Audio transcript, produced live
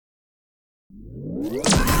You're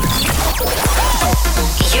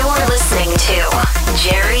listening to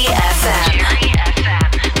Jerry FM.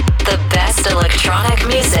 The best electronic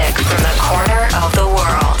music from the corner of the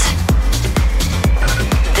world.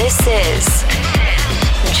 This is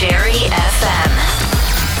Jerry FM.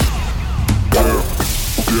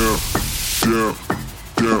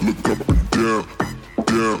 Look up and down, look up and down.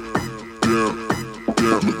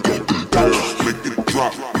 Make it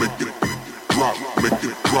drop, make it drop, make it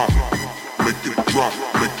drop, make it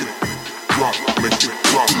drop, make it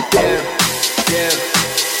drop, make it drop. Look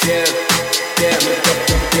up and down, look up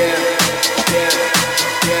and down, look up and down.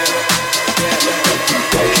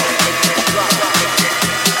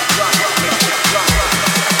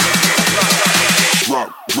 Make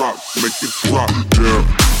it drop, drop, make it drop, down,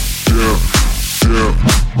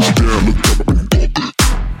 look up and down, look up and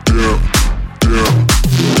down.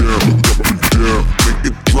 Make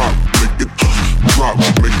it drop, make it drop,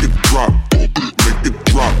 make it drop, make it drop,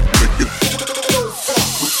 make it down,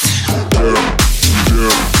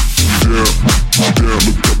 look up and down,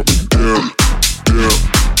 look up and down.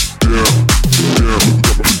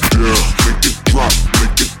 Make it drop,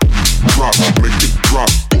 make it drop, make it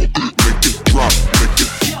drop, make it drop, make it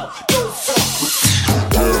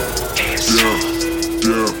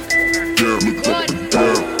look up and down, look up and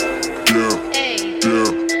down.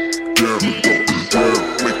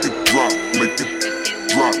 Make it drop, make it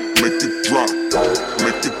drop, make it drop,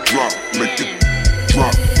 make it drop, make it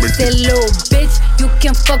drop, make Say, it. little bitch, you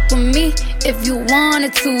can fuck with me if you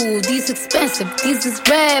wanted to. These expensive, these is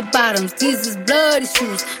red bottoms, these is bloody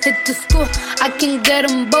shoes. Hit the school, I can get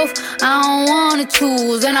them both, I don't wanna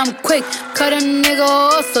choose. And I'm quick, cut a nigga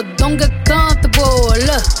off, so don't get comfortable.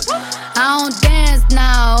 Look, I don't dance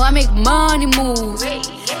now, I make money move.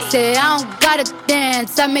 Say I don't gotta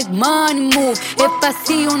dance, I make money move. If I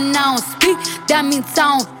see you now speak, that means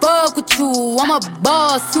I don't fuck with you. I'm a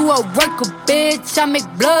boss, you a worker, bitch, I make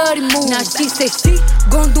bloody moves. Now she say she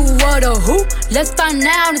gon' do what or who? Let's find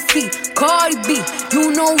out and see. Cardi B,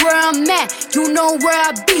 you know where I'm at, you know where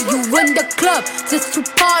I be. You in the club just to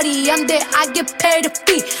party, I'm there, I get paid a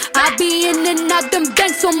fee. I be in and out them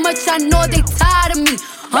banks so much, I know they tired of me.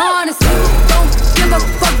 Honestly, don't give a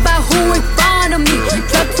fuck about who in front of me.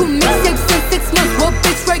 Drop 2 mixtapes in 6 months, what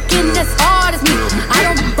bitch working as hard as me? I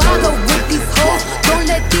don't bother with these hoes, don't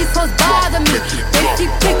let these hoes bother me. They see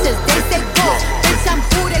pictures, they say go, bitch I'm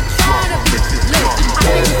who they tryna be. Look,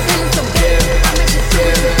 I make you feeling so good, I make you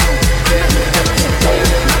feeling so good, I make you feeling so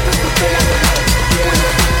good.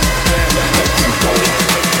 My pussy feel like a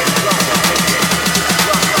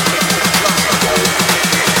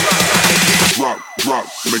Drop,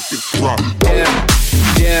 make it drop. Look up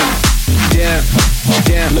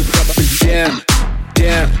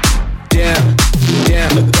and down,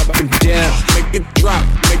 look up and down. Make it drop,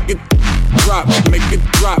 make it drop, make it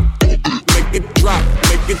drop, make it drop,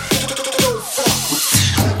 make it.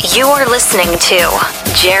 You are listening to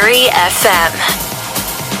Jerry FM.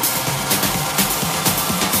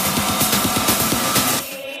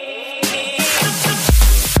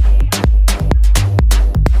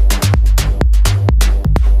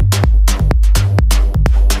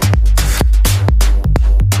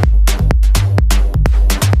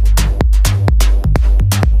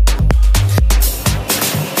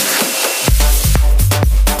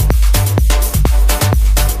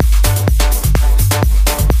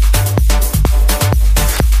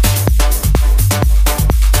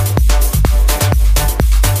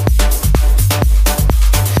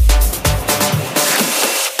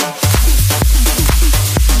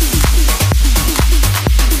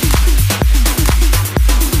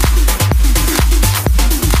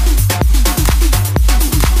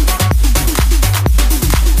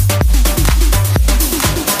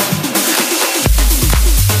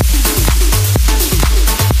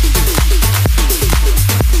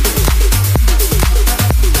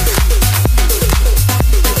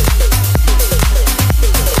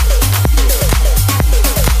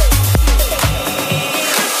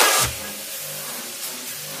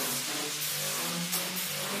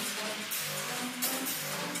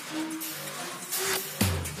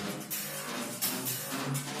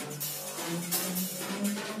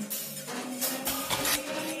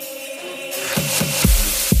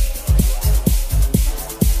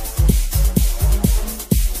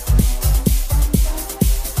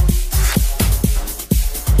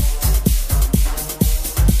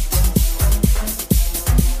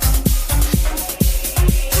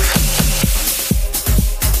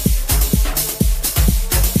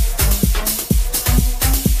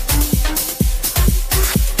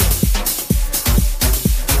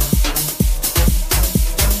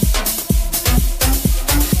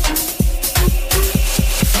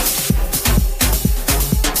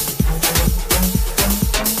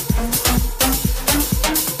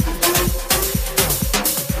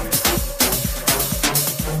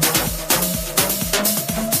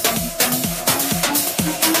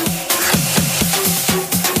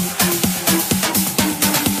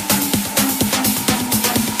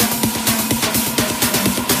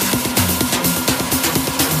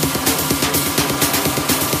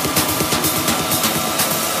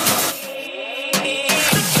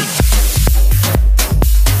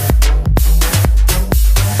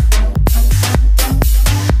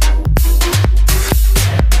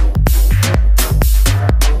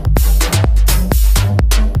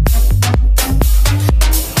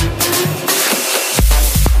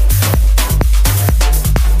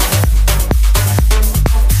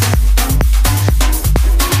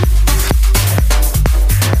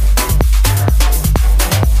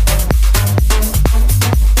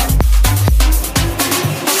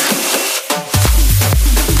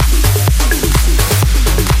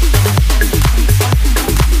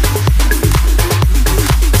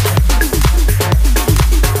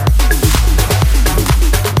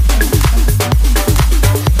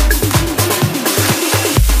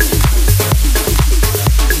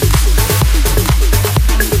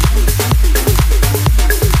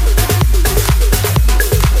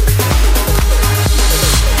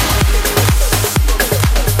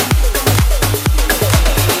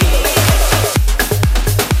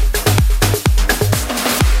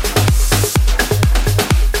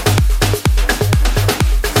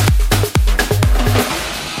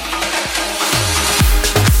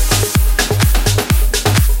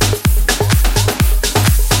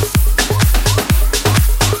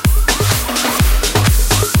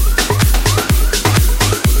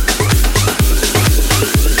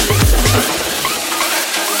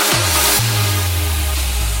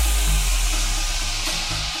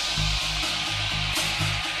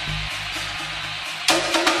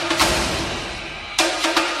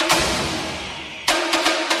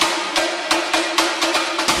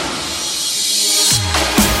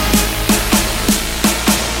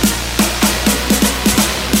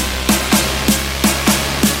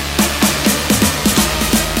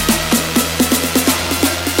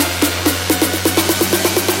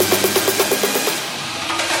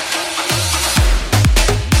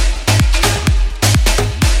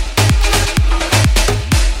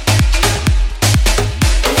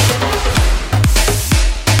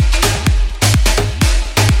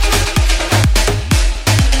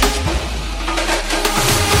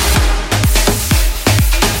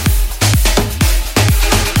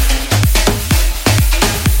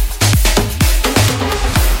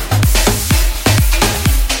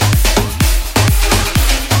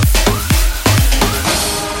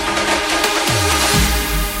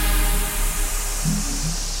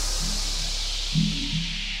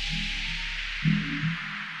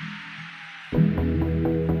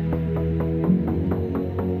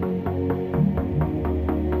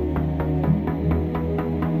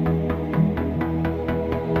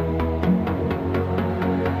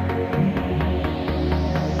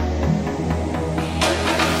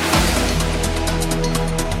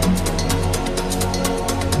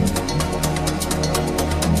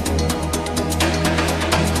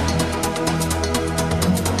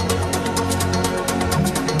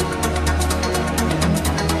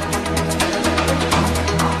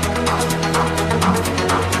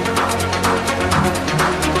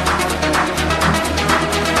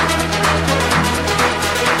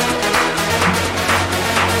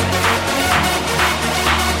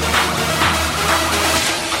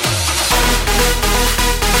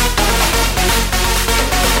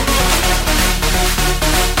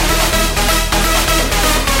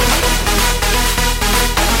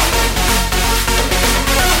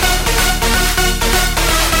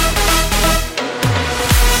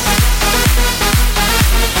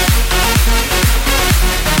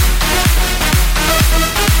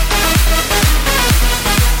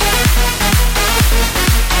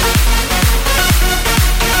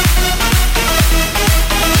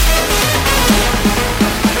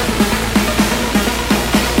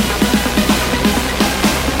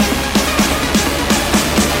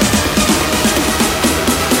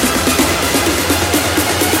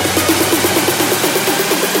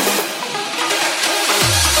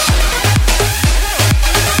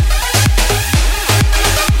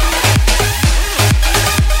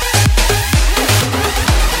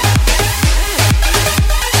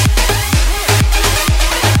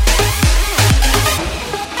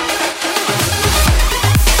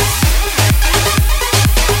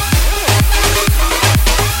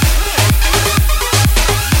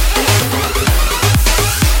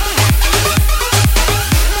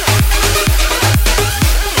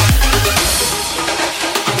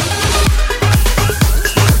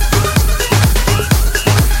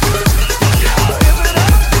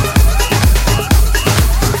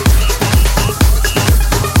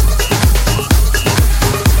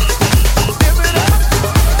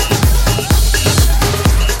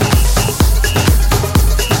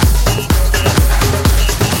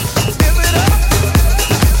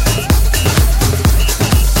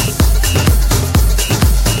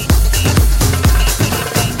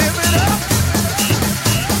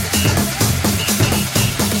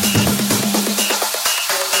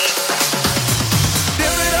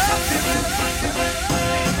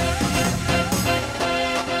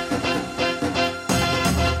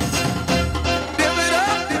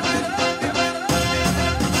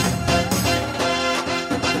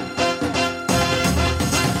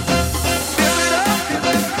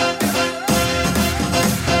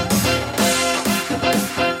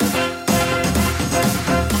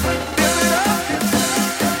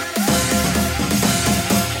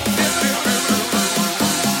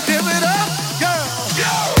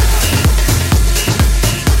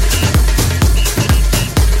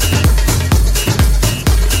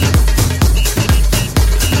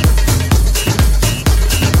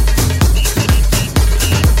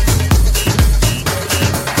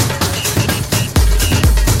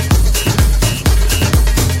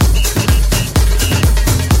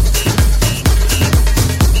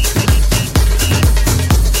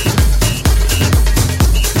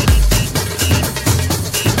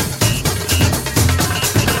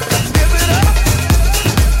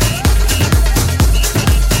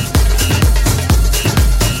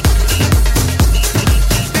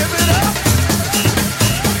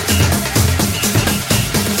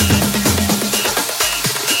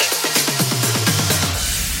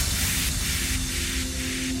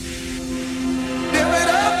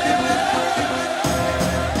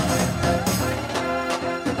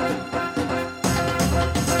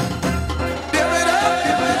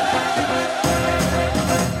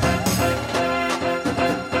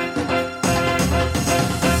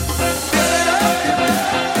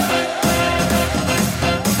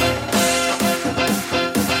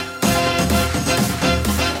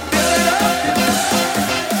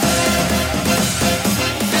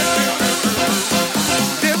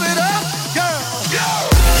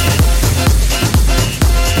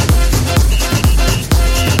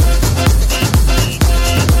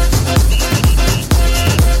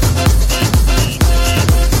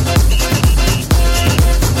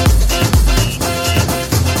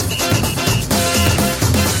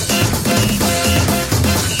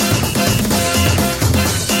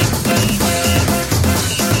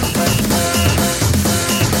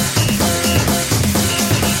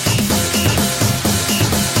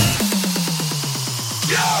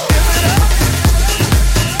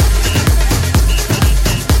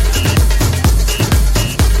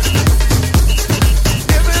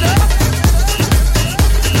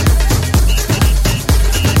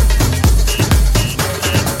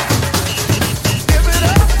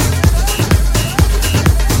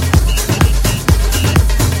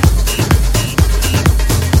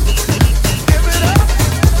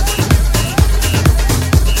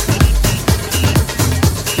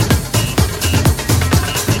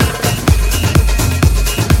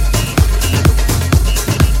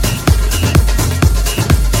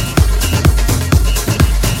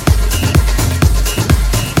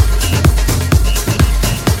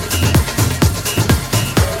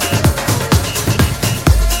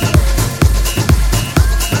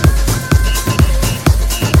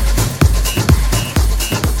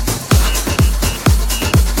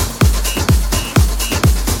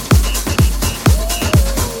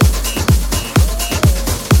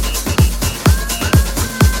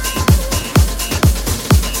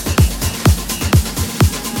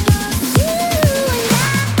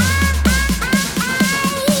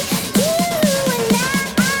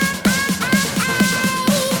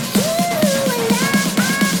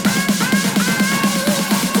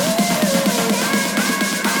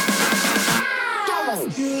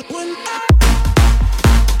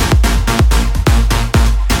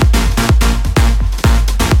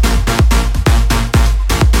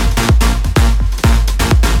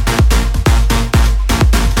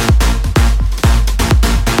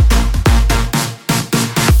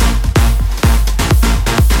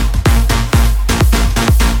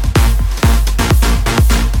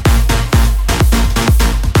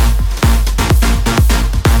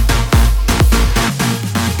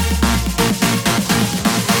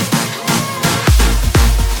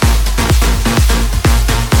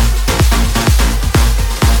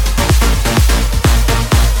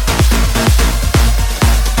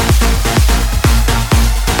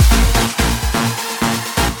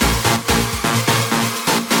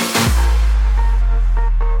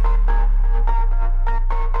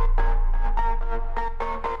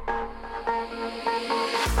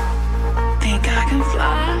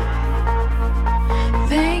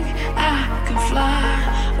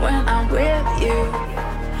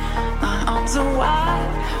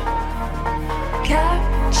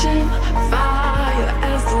 catching fire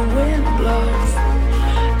as the wind blows.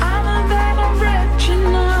 I'm a bag of rich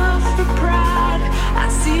enough for pride. I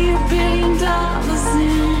see $1 billion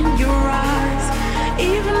in your eyes.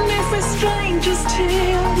 Even if we're strangers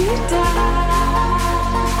till we die.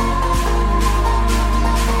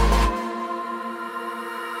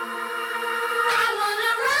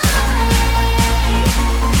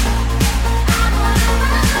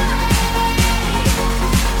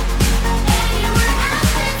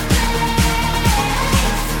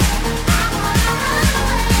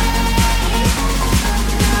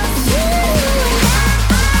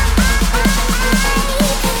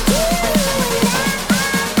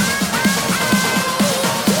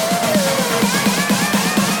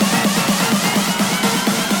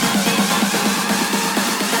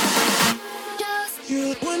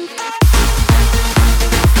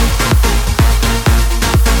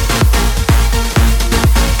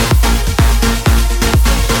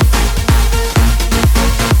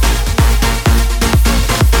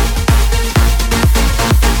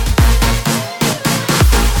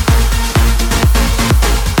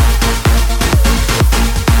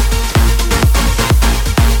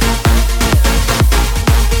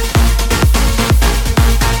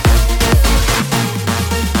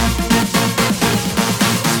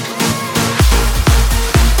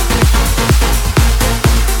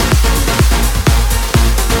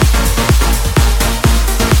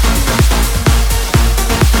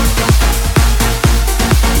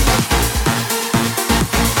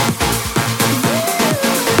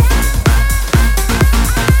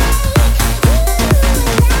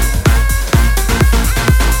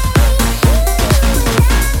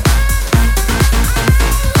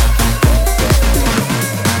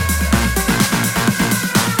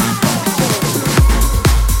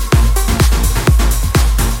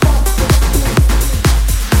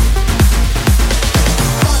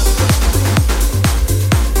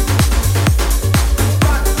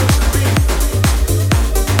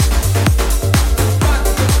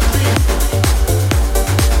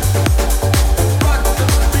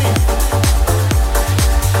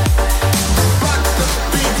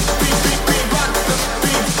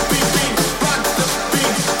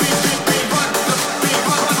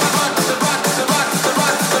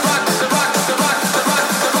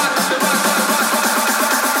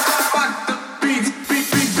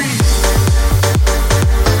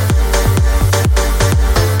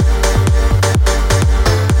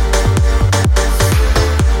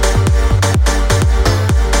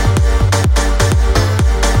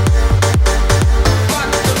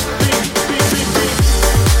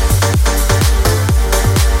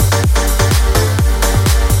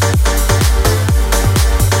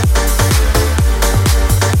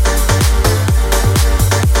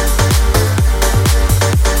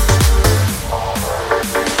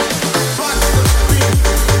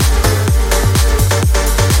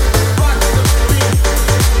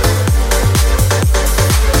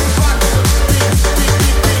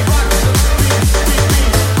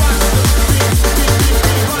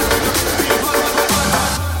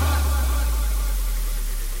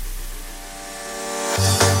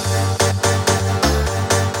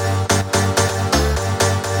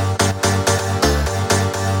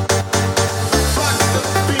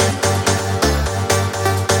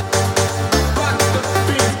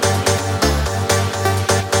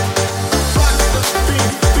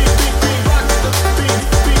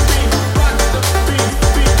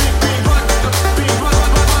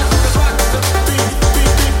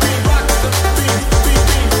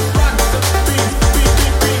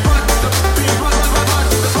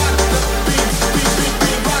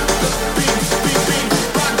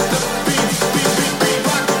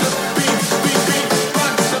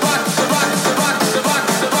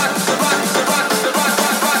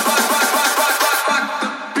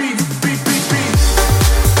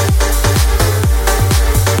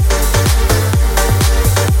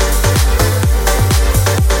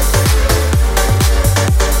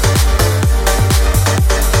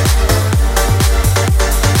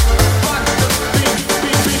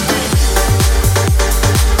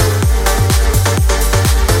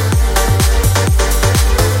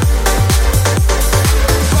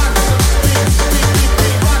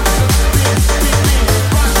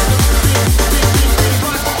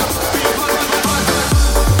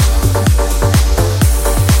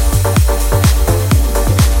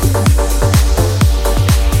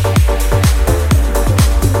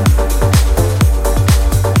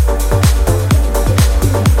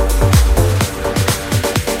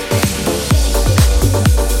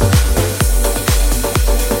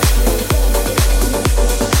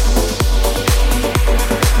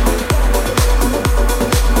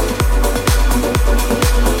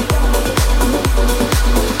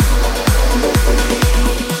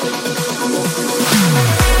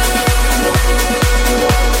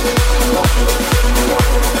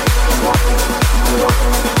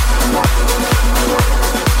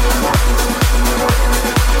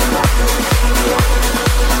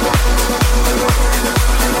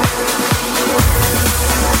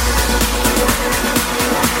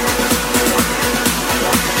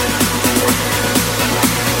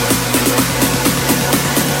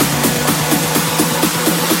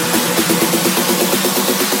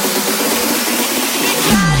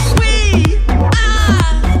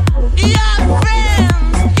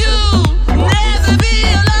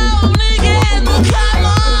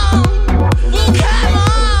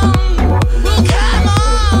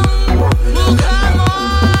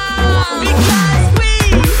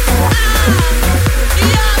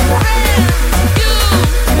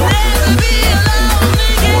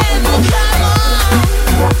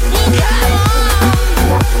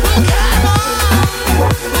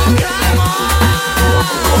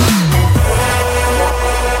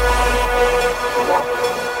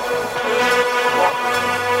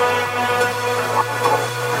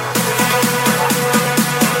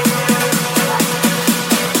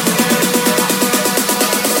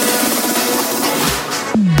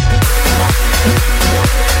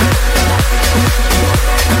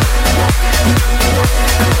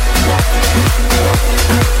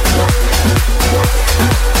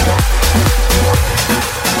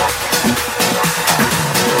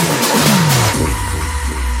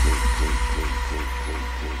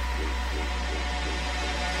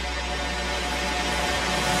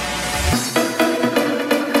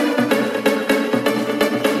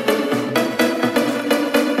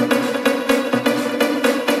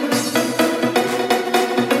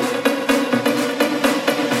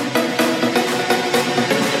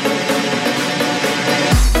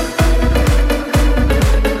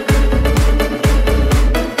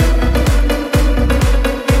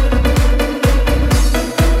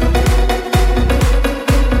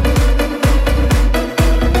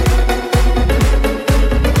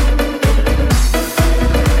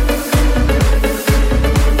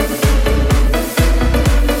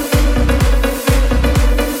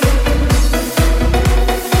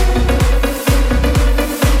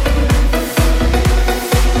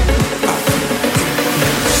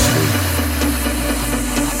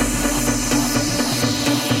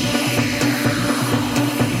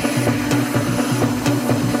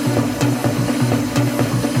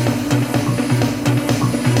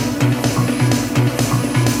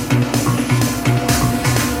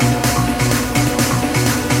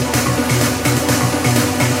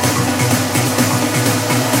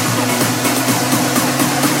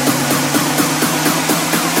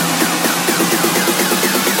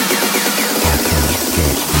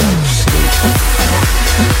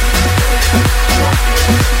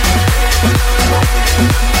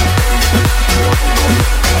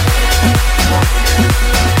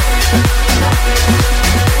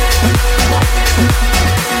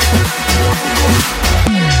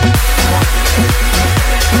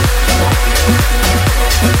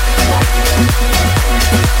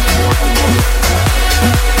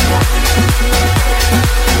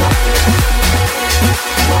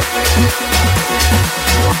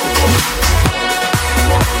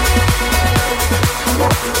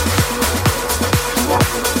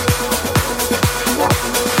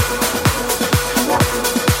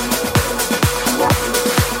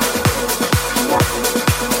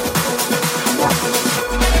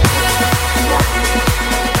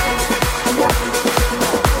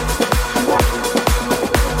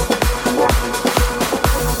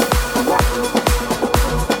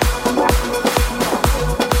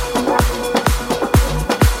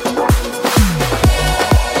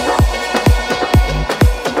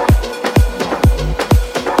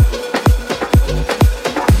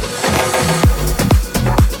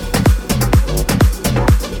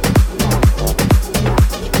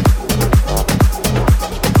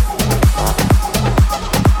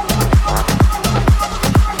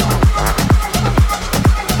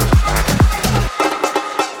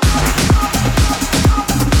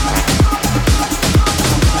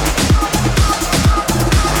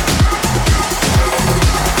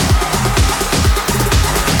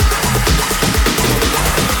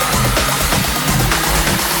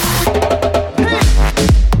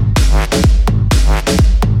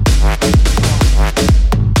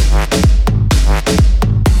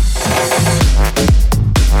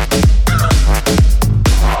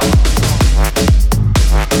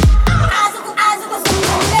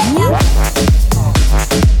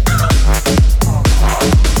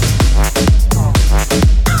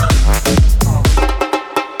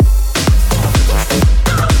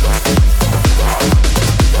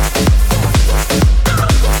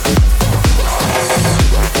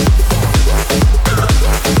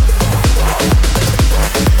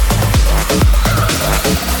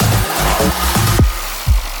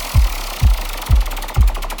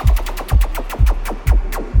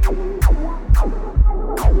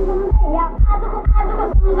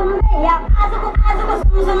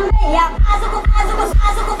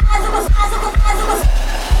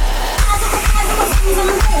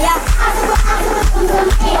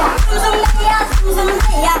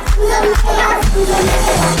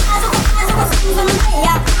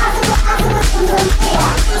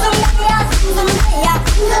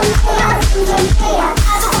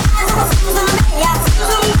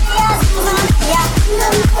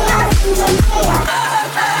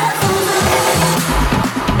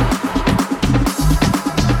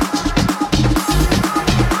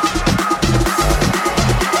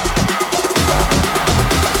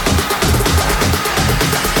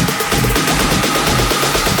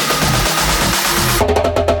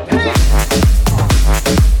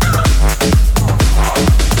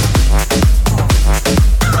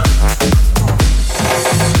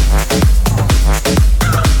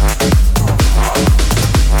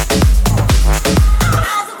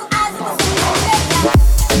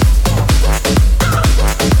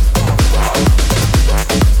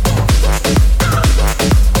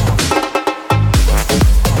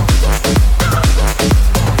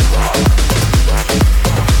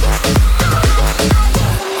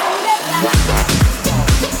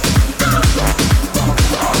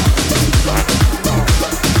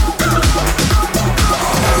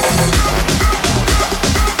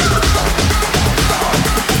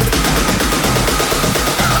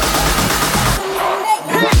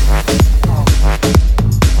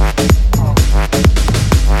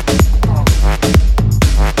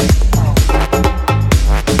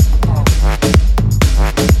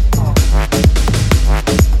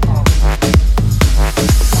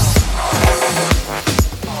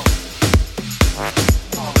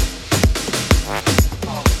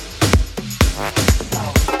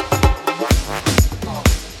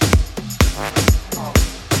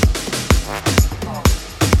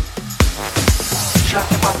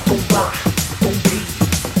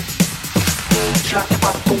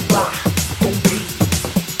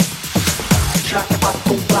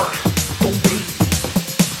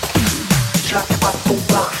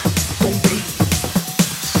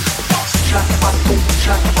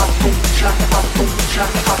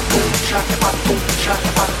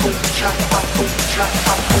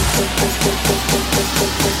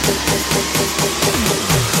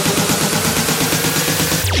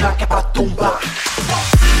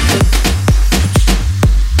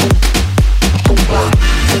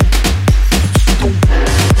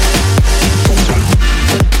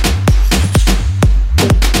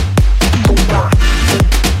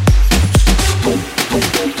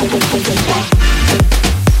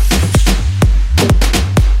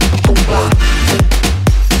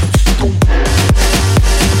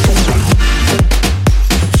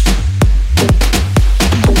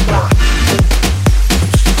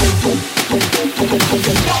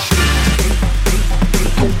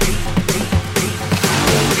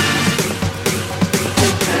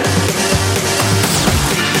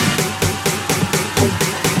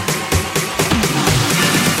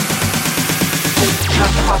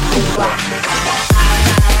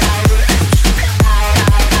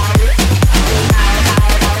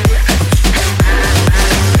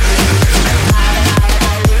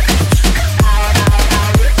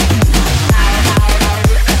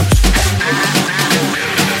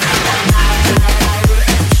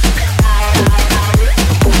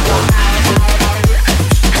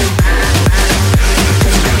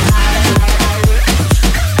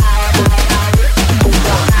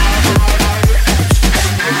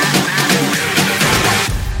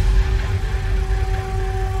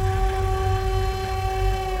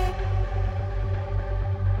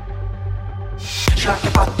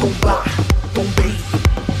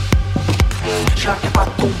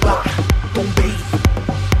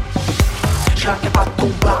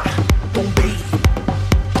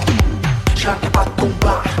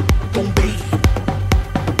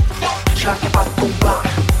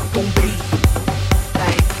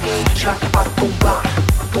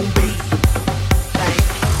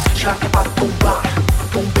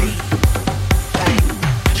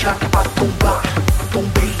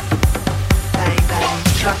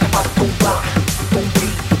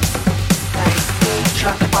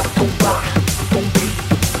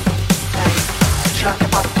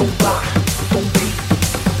 Shaka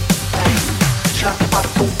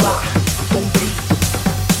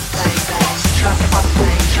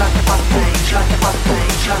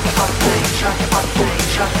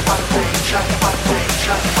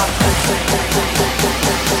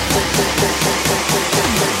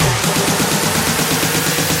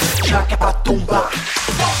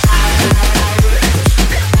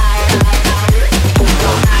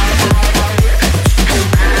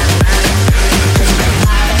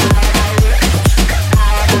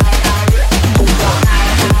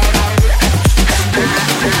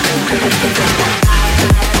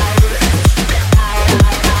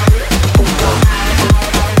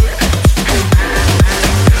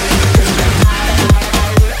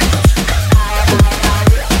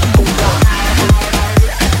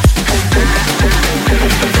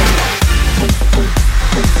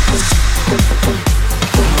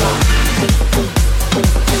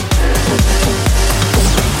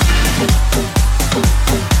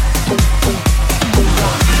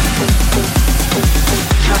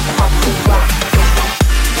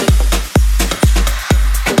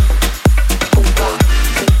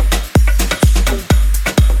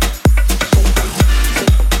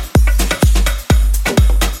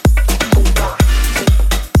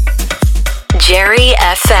Jerry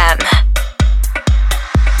FM.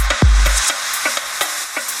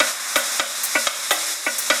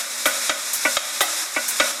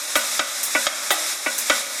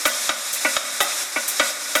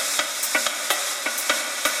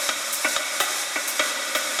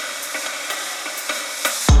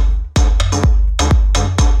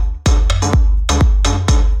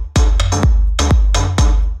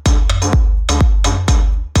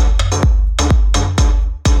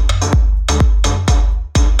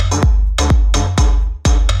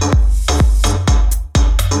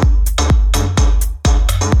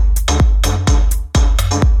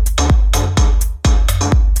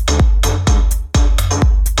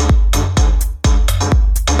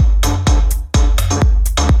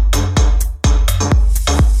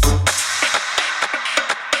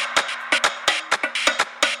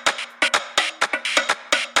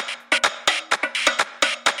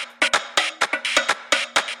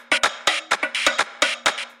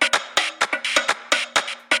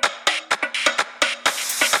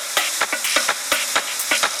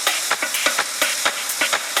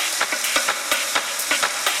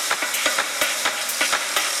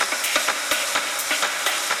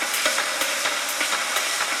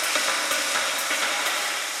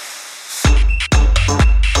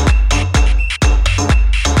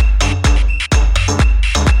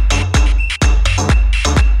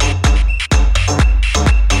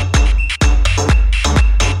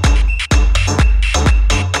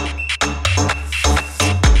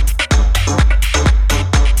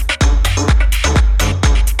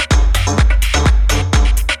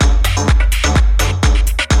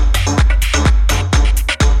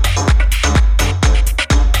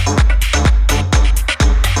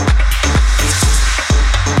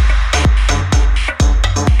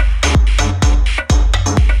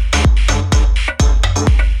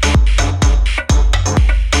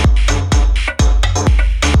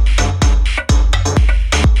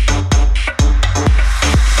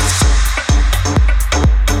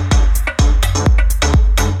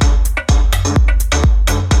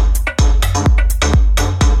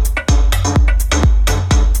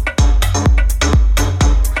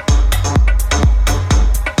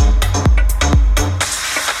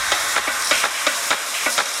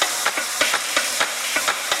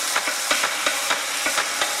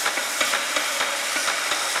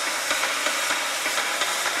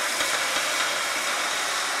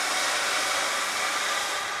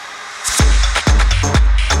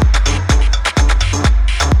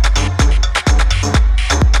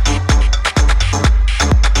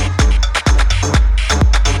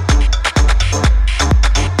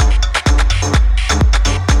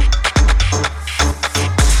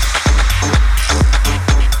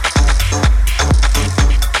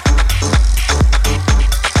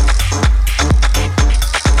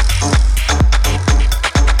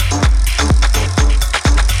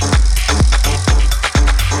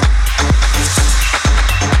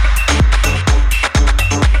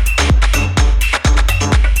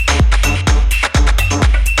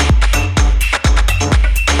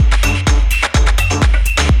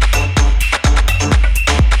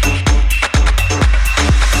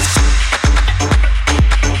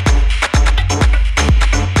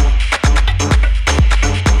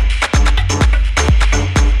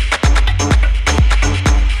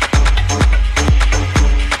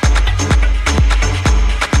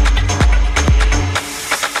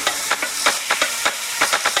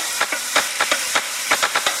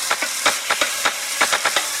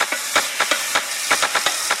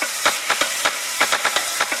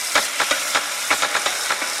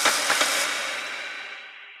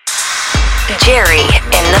 Jerry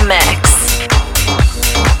in the mix.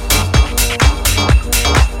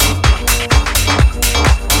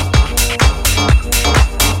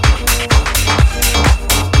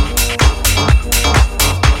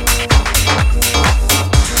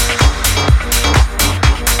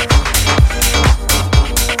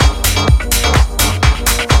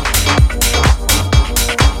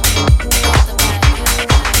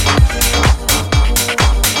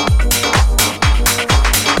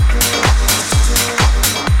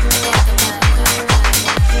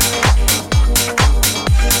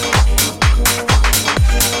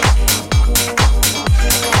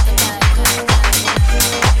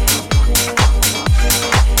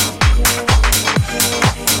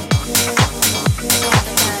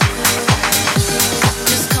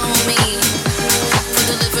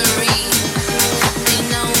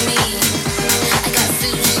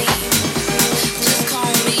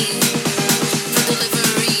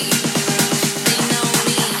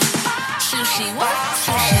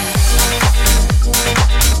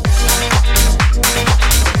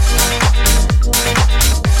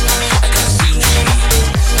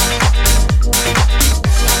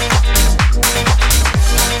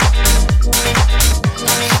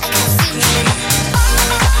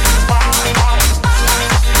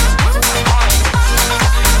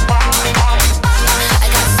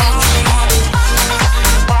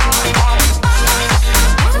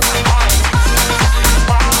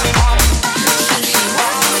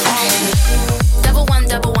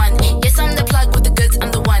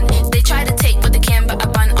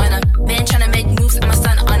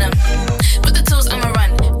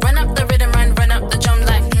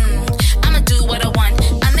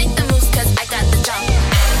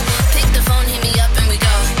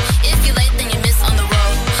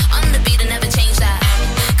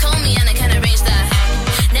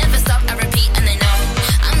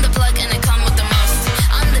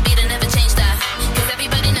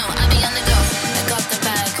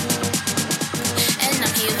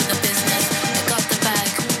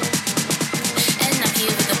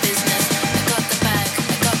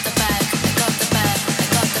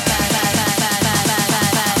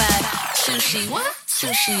 sushi. What?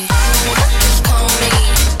 Sushi. Just call me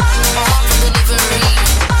for delivery.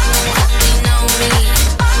 You know me.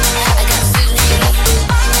 I got sushi.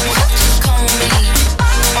 Just call me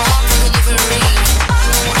for delivery.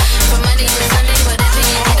 From Monday to Sunday, whatever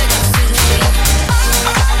you need, I got sushi.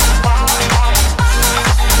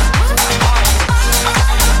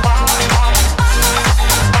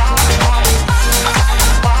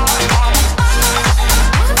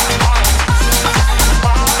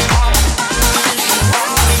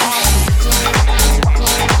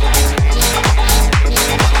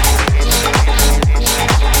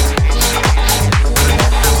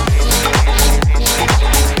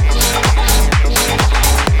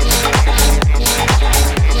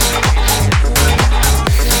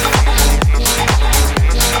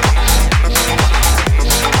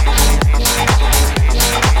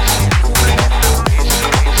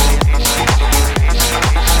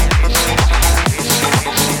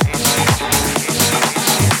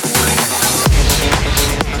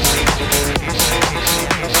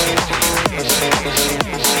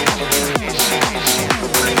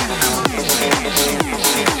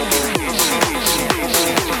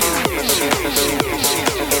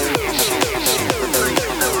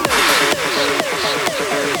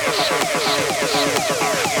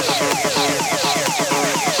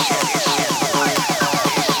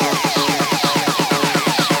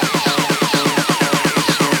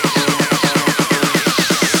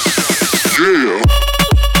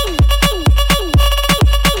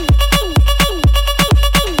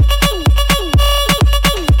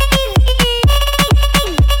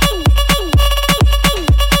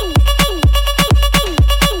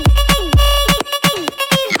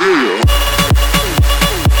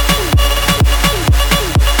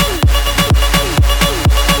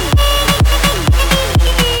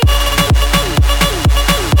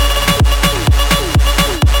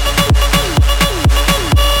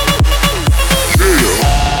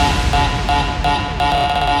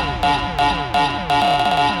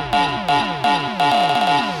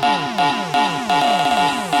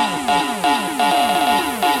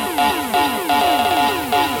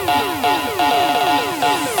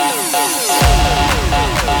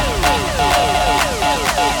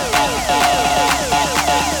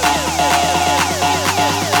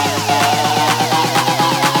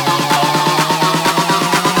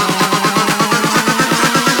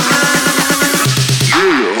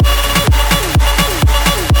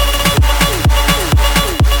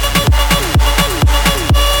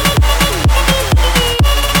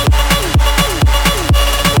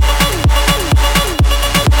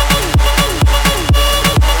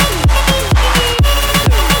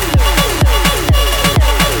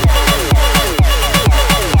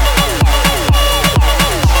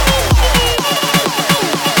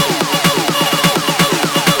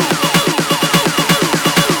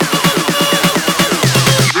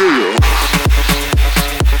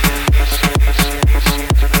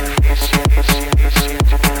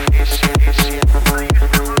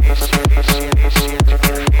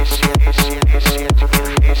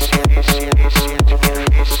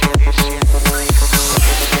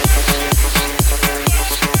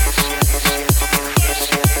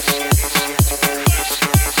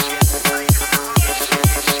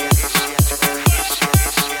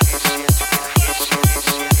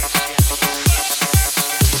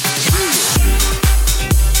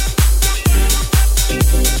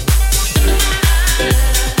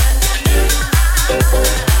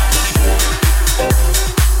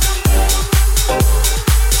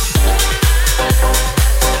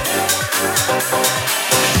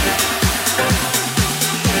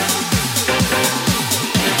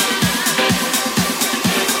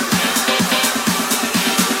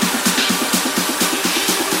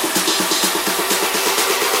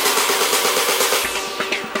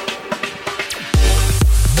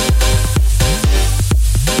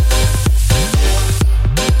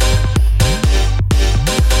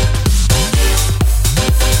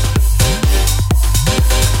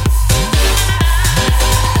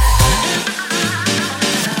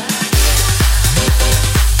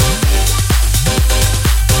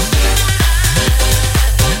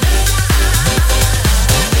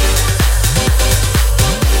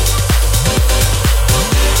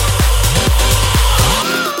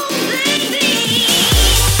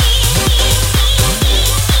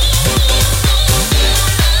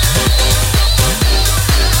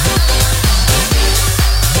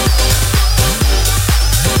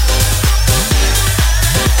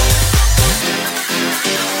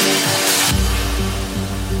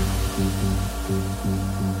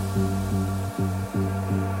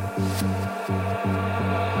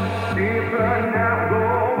 Deeper now,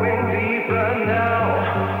 going deeper.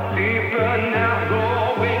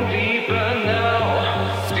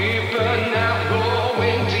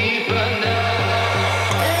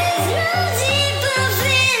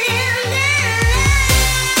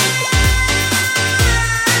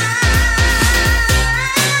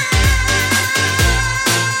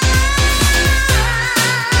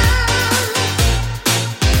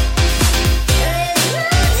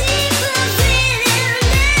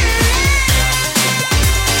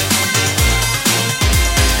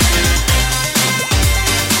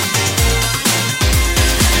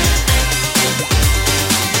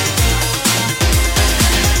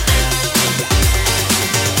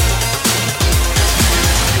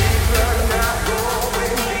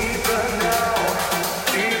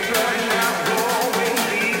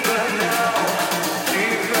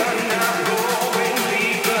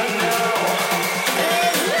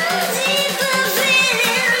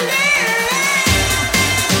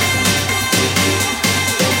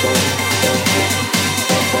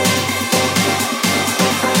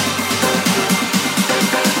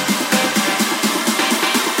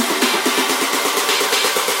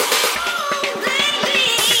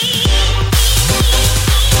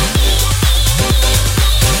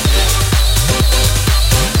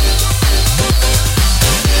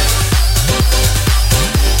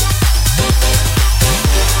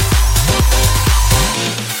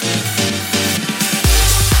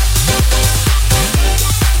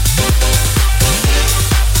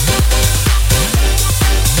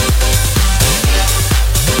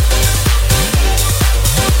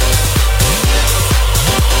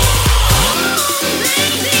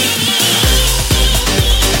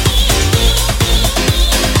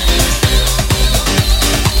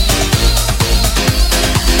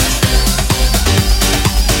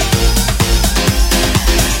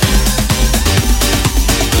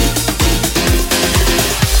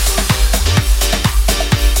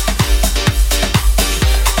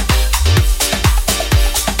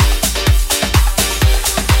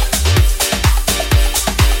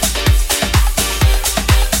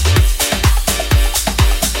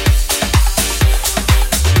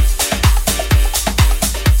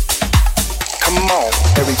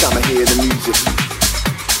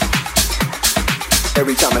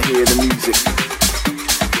 hear the music,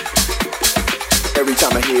 every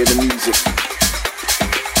time I hear the music,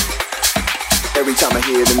 every time I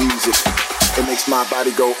hear the music, it makes my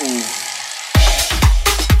body go ooh.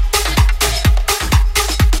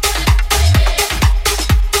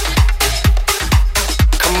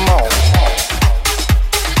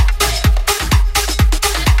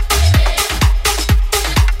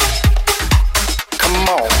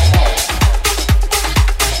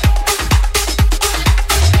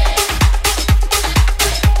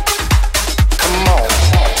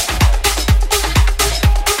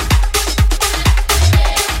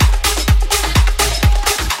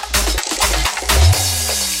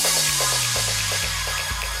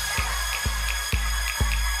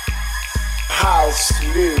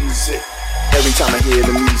 Music. Every time I hear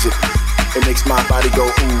the music, it makes my body go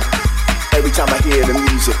ooh. Every time I hear the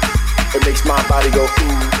music, it makes my body go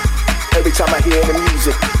ooh. Every time I hear the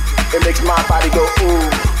music, it makes my body go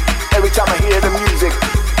ooh. Every time I hear the music,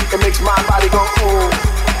 it makes my body go ooh.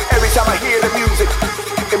 Every time I hear the music,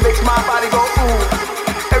 it makes my body go ooh.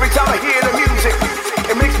 Every time I hear the music,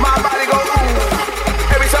 it makes my body go ooh.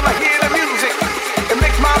 Every time I hear the music, it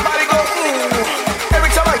makes my body go ooh.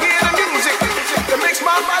 Every time I hear the music, it makes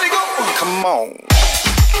my body go ooh. Come on.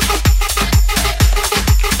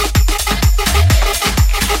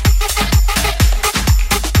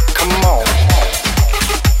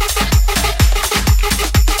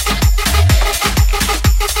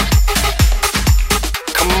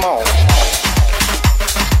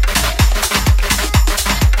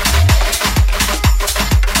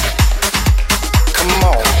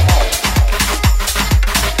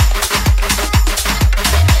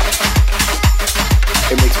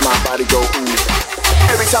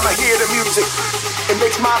 Every time I hear the music, it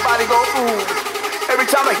makes my body go ooh. Every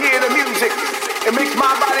time I hear the music, it makes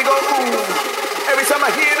my body go ooh. Every time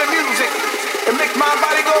I hear the music, it makes my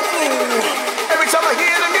body go ooh. Every time I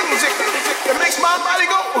hear the music, it makes my body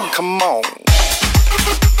go ooh. Come on.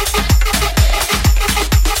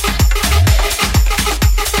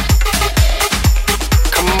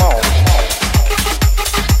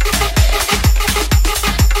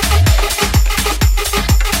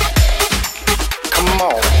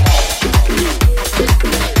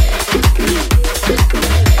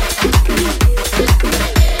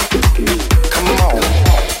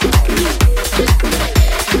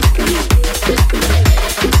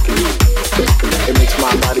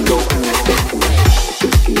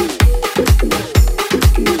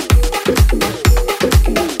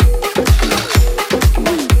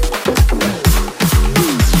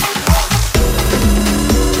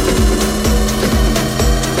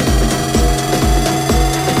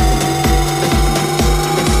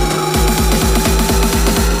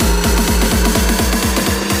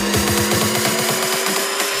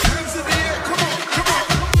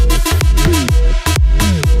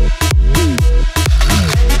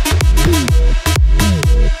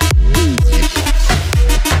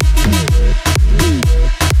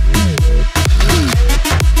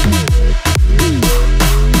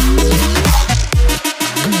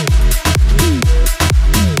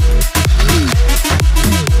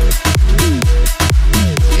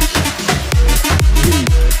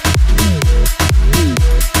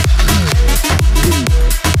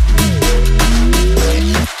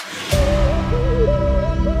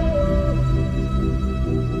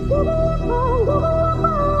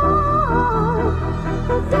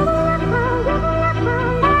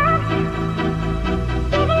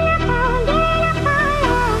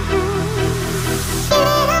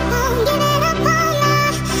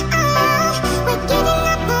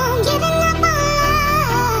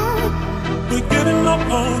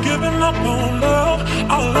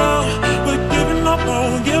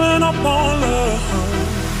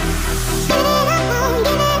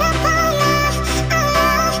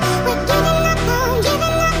 We're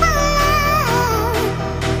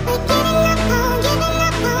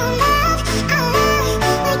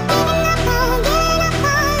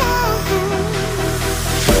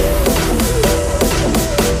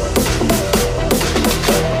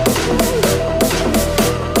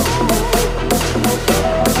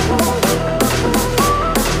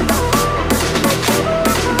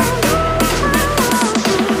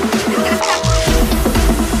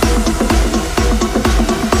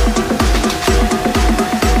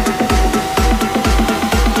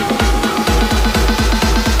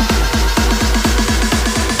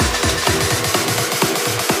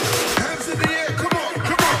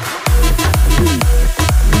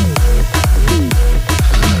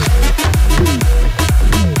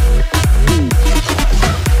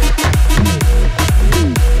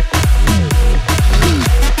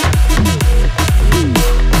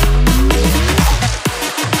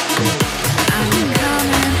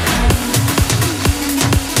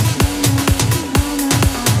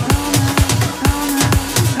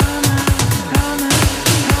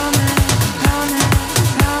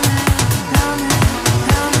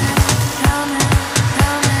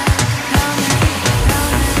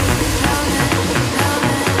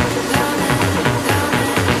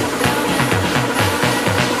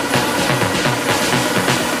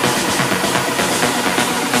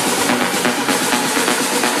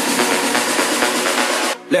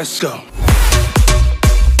Let's go.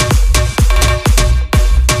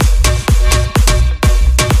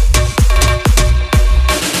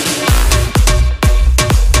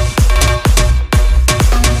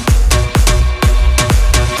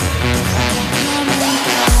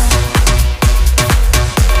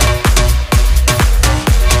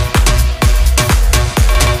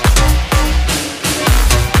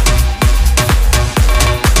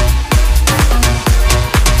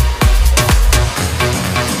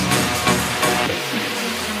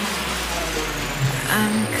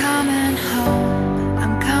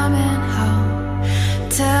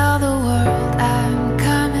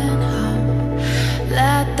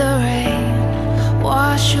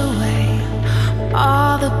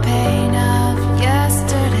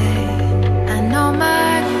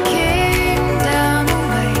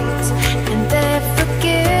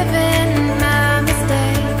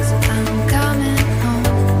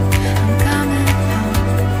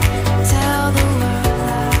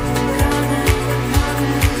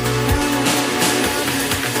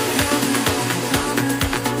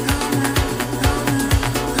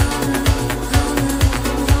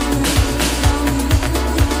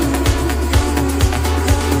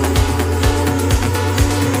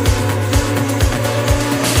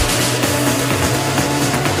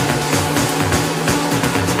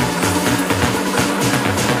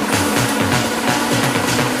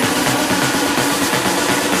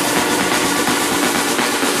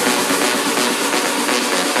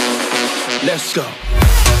 Let's go. I'm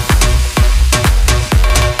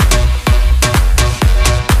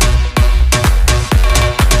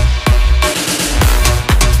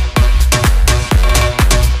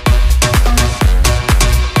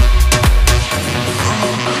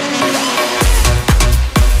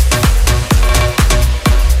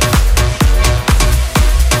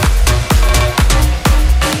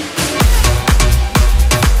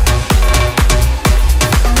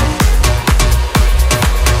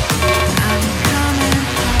coming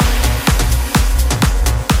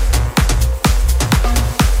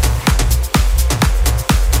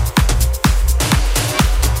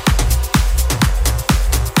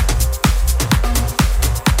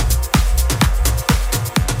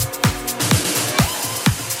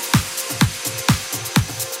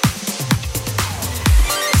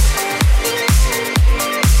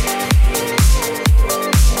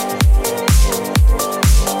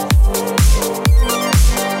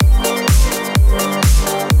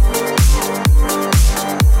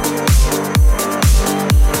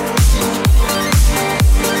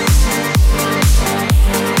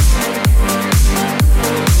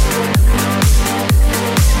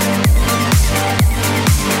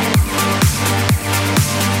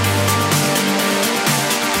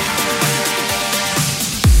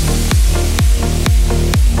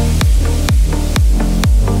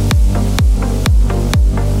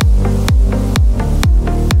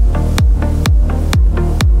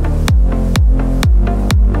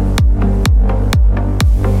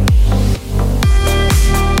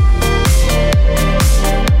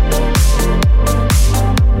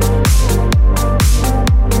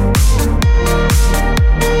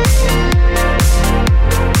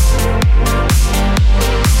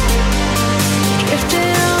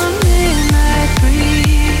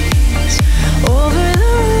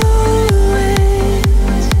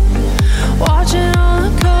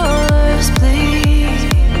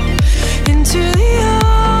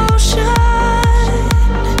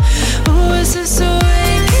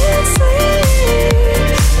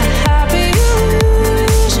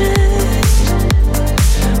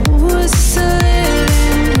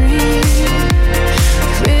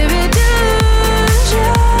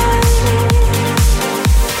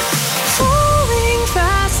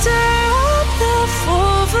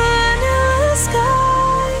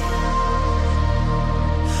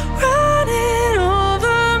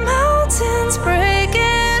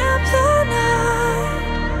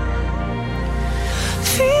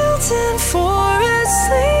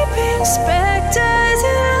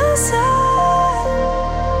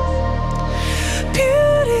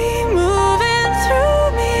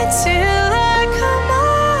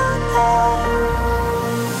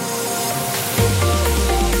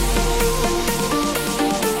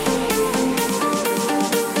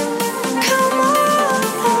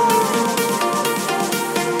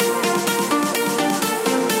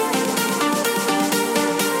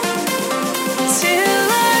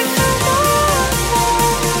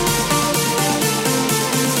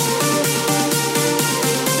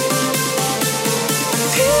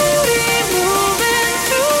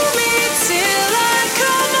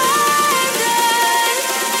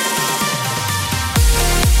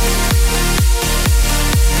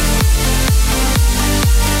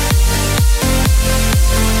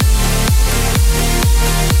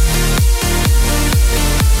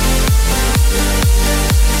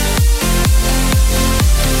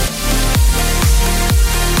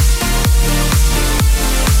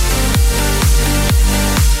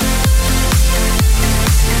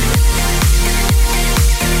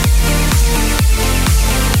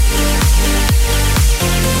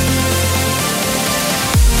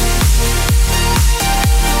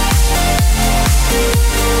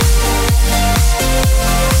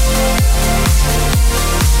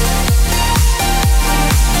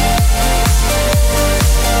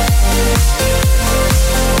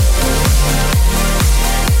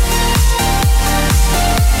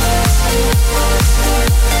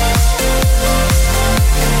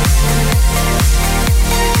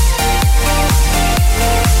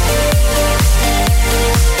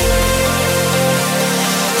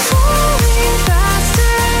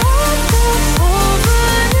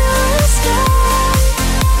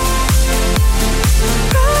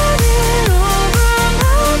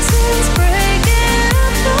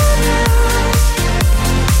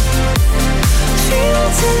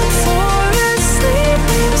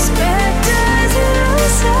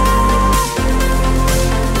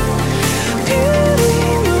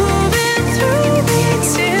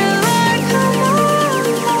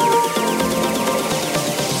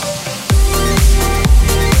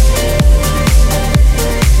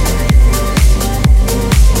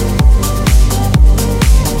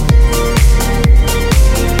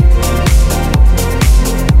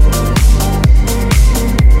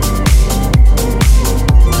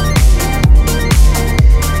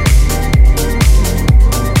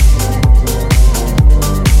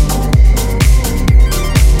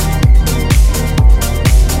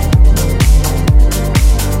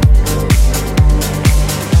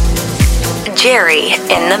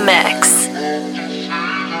mix.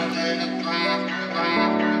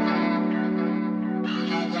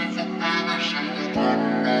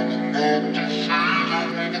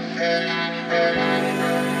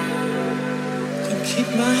 Can keep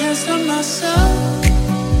my hands on myself.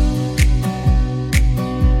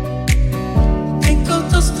 Think I'll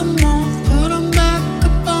dust them off, put them back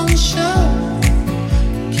up on the shelf.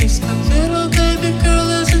 Kiss my little baby girl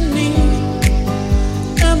as in need.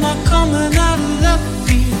 Am I coming out of left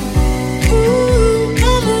field? Ooh,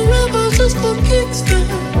 I'm a rebel just for kicks now.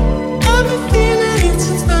 I've been feeling it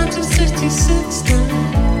since 1966 now.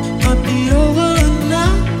 Might be over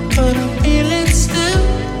now, but I feel it still.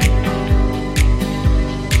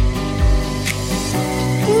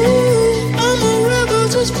 Ooh, I'm a rebel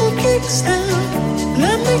just for kicks now.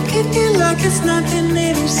 Let me kick it like it's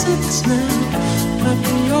 1986 now. Might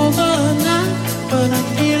be over now, but I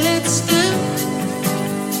feel it still.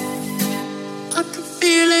 I can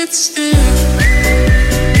feel it still.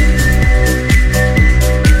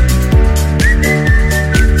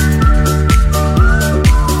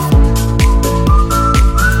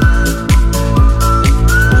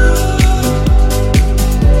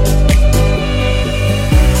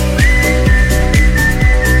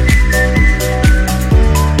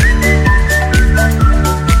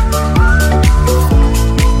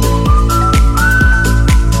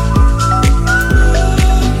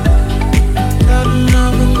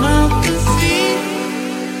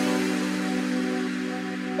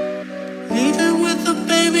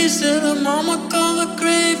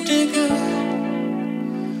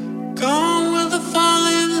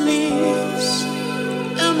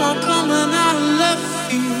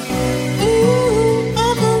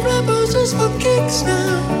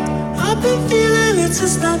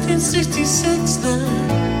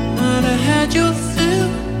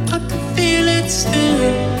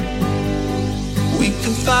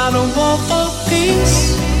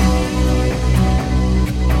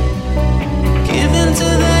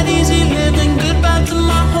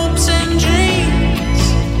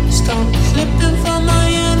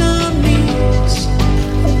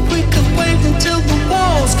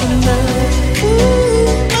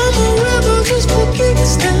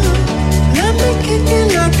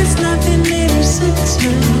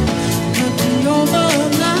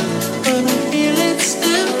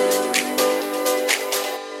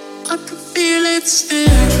 I can feel it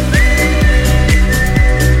still.